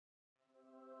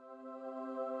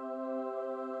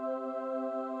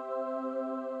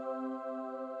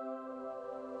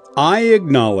I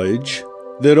acknowledge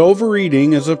that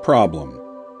overeating is a problem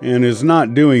and is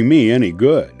not doing me any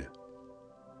good.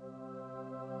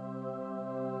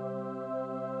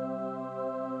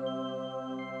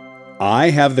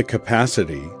 I have the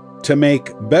capacity to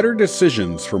make better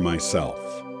decisions for myself,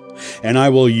 and I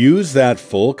will use that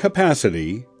full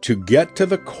capacity to get to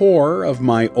the core of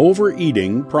my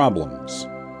overeating problems.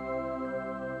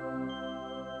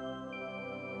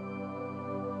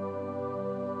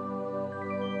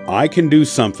 I can do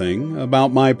something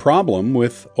about my problem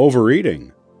with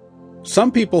overeating. Some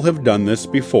people have done this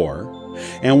before,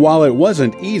 and while it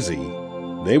wasn't easy,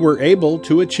 they were able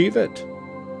to achieve it.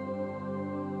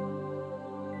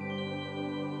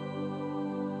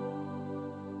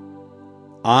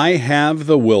 I have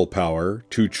the willpower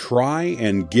to try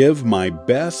and give my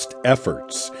best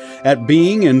efforts at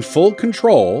being in full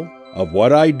control of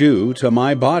what I do to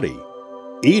my body,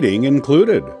 eating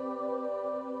included.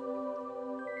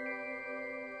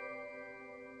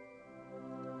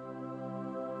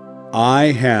 I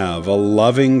have a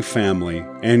loving family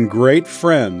and great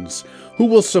friends who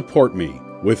will support me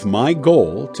with my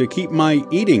goal to keep my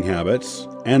eating habits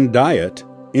and diet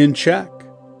in check.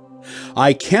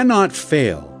 I cannot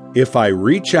fail if I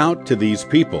reach out to these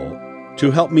people to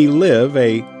help me live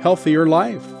a healthier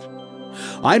life.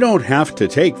 I don't have to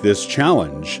take this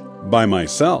challenge by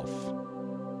myself.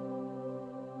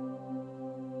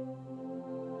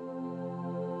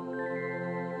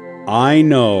 I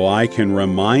know I can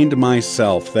remind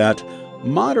myself that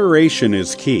moderation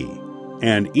is key,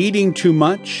 and eating too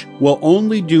much will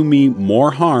only do me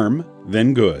more harm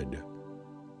than good.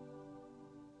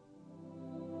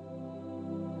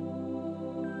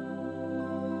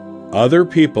 Other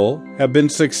people have been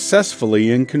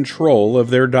successfully in control of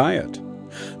their diet,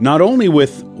 not only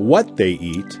with what they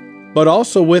eat, but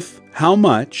also with how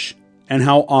much and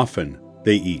how often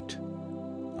they eat.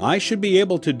 I should be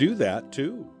able to do that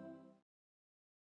too.